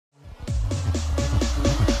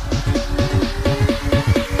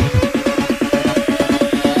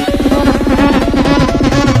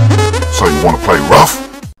Wanna play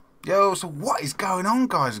rough? Yo, so what is going on,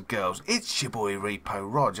 guys and girls? It's your boy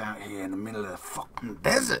Repo Rog out here in the middle of the fucking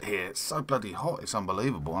desert here. It's so bloody hot, it's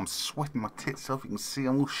unbelievable. I'm sweating my tits off, you can see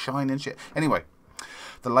I'm all shiny and shit. Anyway,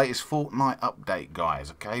 the latest Fortnite update, guys,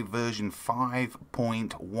 okay? Version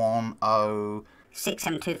 5.10.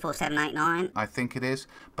 6724789. I think it is.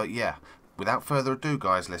 But yeah, without further ado,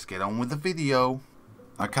 guys, let's get on with the video.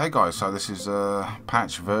 Okay, guys, so this is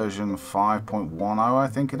patch version 5.10, I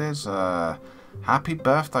think it is. Happy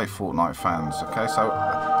birthday, Fortnite fans. Okay, so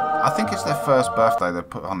I think it's their first birthday. They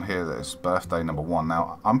put on here that it's birthday number 1.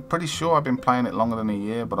 Now, I'm pretty sure I've been playing it longer than a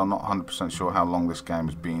year, but I'm not 100% sure how long this game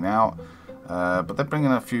has been out. But they're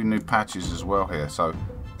bringing a few new patches as well here. So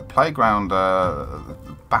the Playground,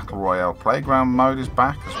 Battle Royale Playground mode is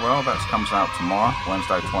back as well. That comes out tomorrow,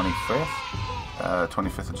 Wednesday 25th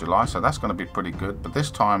of July, so that's going to be pretty good. But this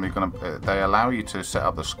time they allow you to set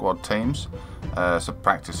up the squad teams, so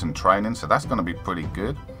practice and training, so that's going to be pretty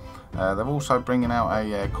good. They're also bringing out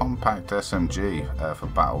a compact SMG for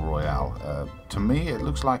Battle Royale. To me it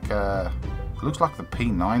looks like the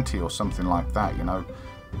P90 or something like that, you know,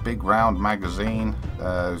 big round magazine,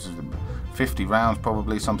 50 rounds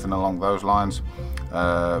probably, something along those lines.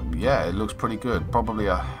 Yeah, it looks pretty good. Probably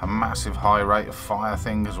a massive high rate of fire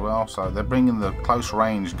thing as well. So they're bringing the close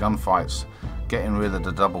range gunfights, getting rid of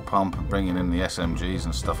the double pump and bringing in the SMGs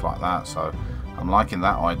and stuff like that. So I'm liking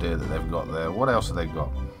that idea that they've got there. What else have they got?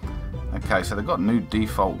 Okay, so they've got new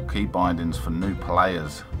default key bindings for new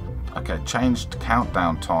players. Okay, changed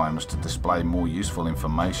countdown times to display more useful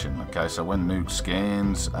information. Okay, so when new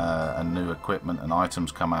skins and new equipment and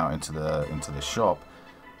items come out into the shop,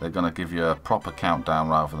 they're going to give you a proper countdown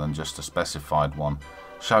rather than just a specified one.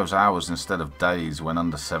 Shows hours instead of days when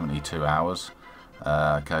under 72 hours.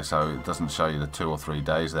 Okay, so it doesn't show you the 2 or 3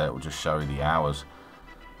 days there, it will just show you the hours.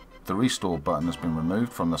 The restore button has been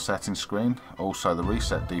removed from the settings screen. Also, the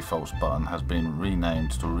reset defaults button has been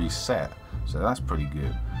renamed to reset, so that's pretty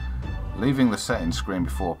good. Leaving the settings screen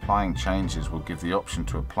before applying changes will give the option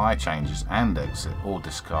to apply changes and exit, or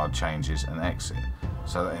discard changes and exit.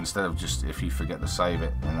 So that instead of just, if you forget to save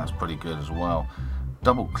it, then that's pretty good as well.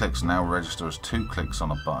 Double clicks now register as 2 clicks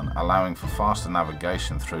on a button, allowing for faster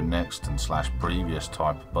navigation through next and / previous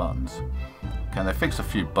type of buttons. Okay, they fixed a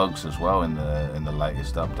few bugs as well in the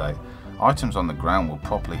latest update. Items on the ground will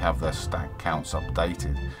properly have their stack counts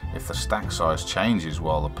updated if the stack size changes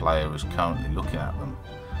while the player is currently looking at them.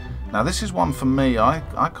 Now this is one for me, I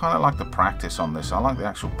kind of like the practice on this. I like the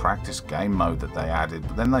actual practice game mode that they added,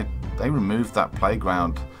 but then they removed that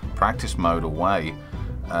playground practice mode away,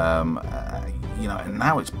 you know, and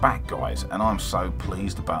now it's back, guys, and I'm so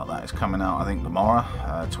pleased about that. It's coming out, I think, tomorrow,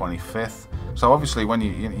 25th. So obviously when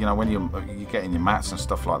you get in your mats and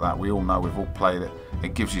stuff like that, we all know, we've all played it,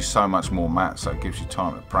 it gives you so much more mats, so it gives you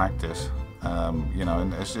time to practice. You know,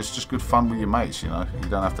 and it's just good fun with your mates. You know, you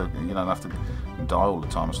don't have to die all the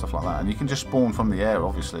time and stuff like that, and you can just spawn from the air,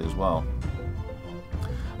 obviously, as well.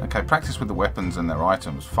 Okay, practice with the weapons and their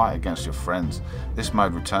items. Fight against your friends. This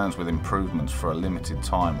mode returns with improvements for a limited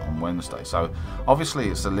time on Wednesday. So obviously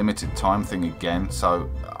it's a limited time thing again. So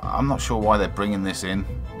I'm not sure why they're bringing this in,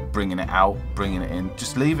 bringing it out, bringing it in.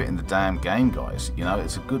 Just leave it in the damn game, guys. You know,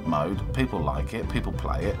 it's a good mode. People like it. People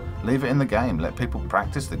play it. Leave it in the game. Let people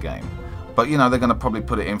practice the game. But, you know, they're going to probably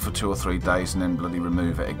put it in for 2 or 3 days and then bloody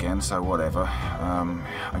remove it again, so whatever.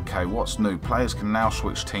 Okay, what's new? Players can now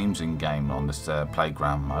switch teams in-game on this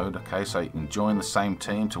playground mode. Okay, so you can join the same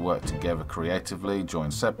team to work together creatively, join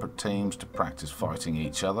separate teams to practice fighting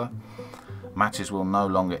each other. Matches will no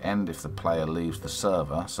longer end if the player leaves the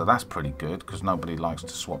server, so that's pretty good, because nobody likes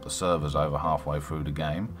to swap the servers over halfway through the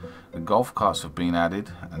game. The golf carts have been added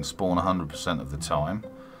and spawn 100% of the time.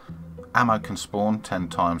 Ammo can spawn 10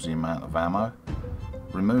 times the amount of ammo.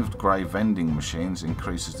 Removed grey vending machines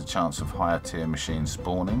increases the chance of higher tier machines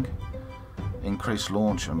spawning. Increased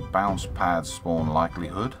launch and bounce pad spawn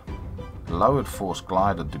likelihood. Lowered force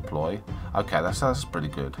glider deploy. Okay, that's pretty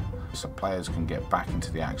good. So players can get back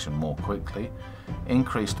into the action more quickly.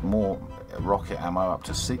 Increased more rocket ammo up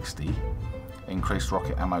to 60. Increased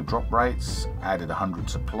rocket ammo drop rates, added 100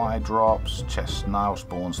 supply drops, chest now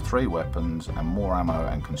spawns 3 weapons and more ammo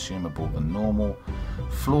and consumable than normal.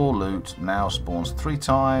 Floor loot now spawns 3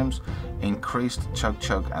 times, increased chug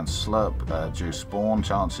chug and slurp juice spawn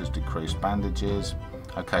chances, decreased bandages.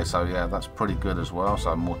 Okay, so yeah, that's pretty good as well,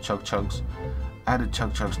 so more chug chugs. Added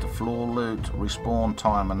chug chugs to floor loot, respawn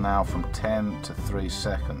timer now from 10 to 3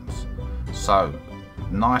 seconds. So,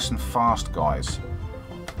 nice and fast, guys.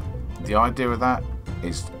 The idea of that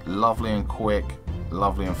is lovely and quick,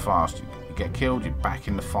 lovely and fast. You get killed, you're back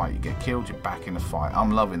in the fight. You get killed, you're back in the fight. I'm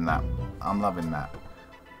loving that. I'm loving that.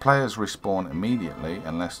 Players respawn immediately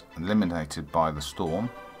unless eliminated by the storm.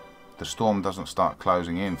 The storm doesn't start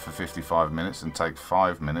closing in for 55 minutes and takes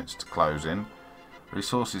 5 minutes to close in.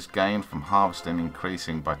 Resources gained from harvesting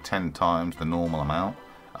increasing by 10 times the normal amount.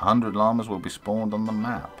 100 llamas will be spawned on the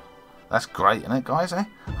map. That's great, isn't it, guys?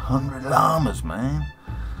 100 llamas, man.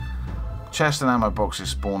 Chest and ammo boxes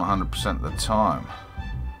spawn 100% of the time.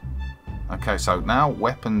 Okay, so now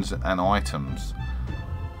weapons and items.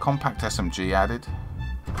 Compact SMG added.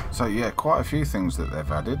 So yeah, quite a few things that they've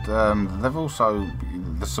added. They've also,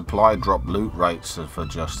 the supply drop loot rates have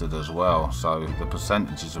adjusted as well. So the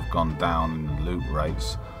percentages have gone down in the loot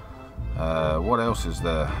rates. What else is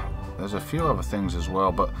there? There's a few other things as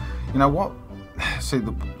well, but you know what? See,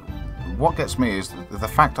 what gets me is the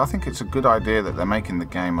fact, I think it's a good idea that they're making the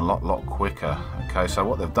game a lot quicker. Okay, so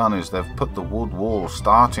what they've done is they've put the wood wall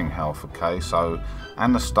starting health, okay, so,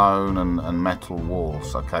 and the stone and metal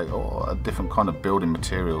walls, okay, or a different kind of building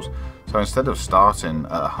materials. So instead of starting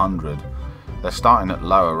at 100, they're starting at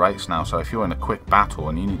lower rates now. So if you're in a quick battle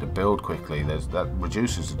and you need to build quickly, that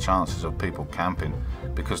reduces the chances of people camping,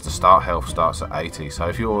 because the start health starts at 80. So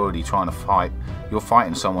if you're already trying to fight, you're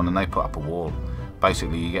fighting someone and they put up a wall,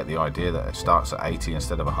 basically you get the idea that it starts at 80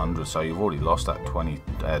 instead of 100, so you've already lost that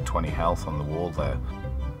 20 health on the wall there.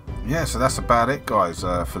 Yeah, so that's about it, guys,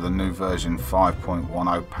 for the new version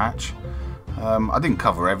 5.10 patch. I didn't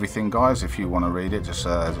cover everything, guys. If you want to read it, just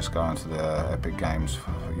go into the Epic Games,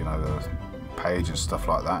 you know, the page and stuff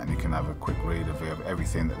like that, and you can have a quick read of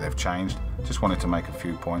everything that they've changed. Just wanted to make a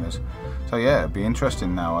few pointers. So yeah, it'll be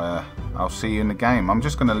interesting now. I'll see you in the game. I'm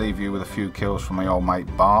just going to leave you with a few kills from my old mate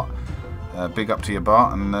Bart. Big up to you,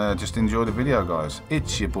 Bart, and just enjoy the video, guys.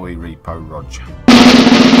 It's your boy Repo Roger.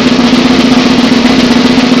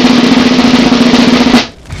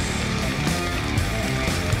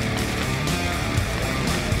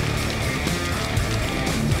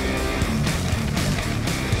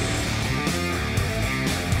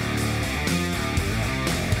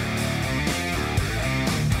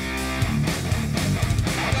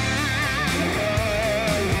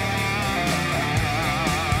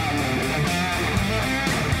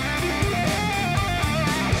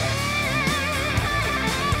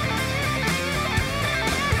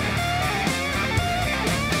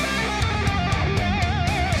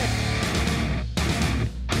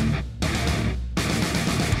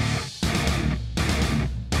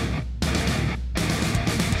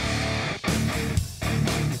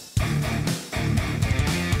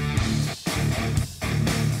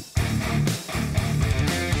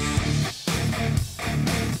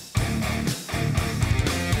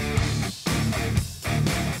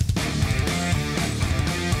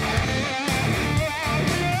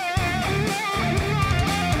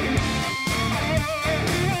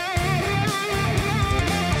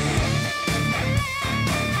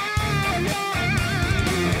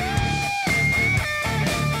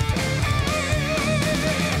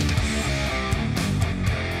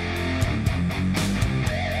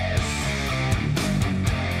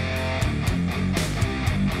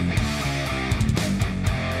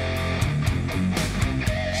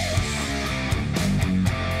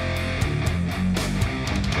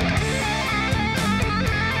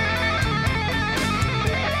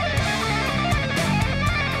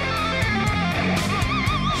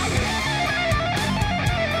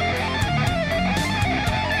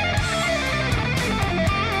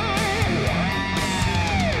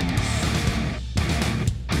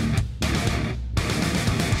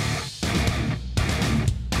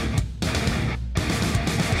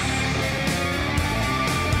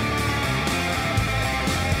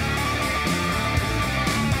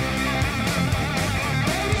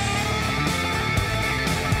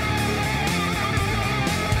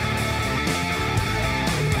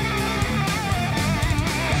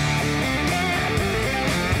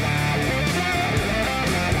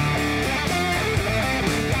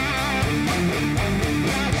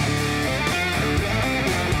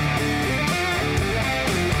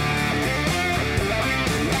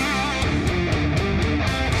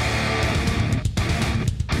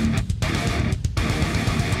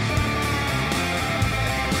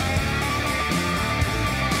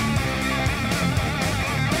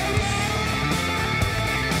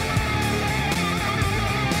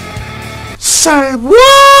 Say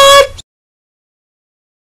what?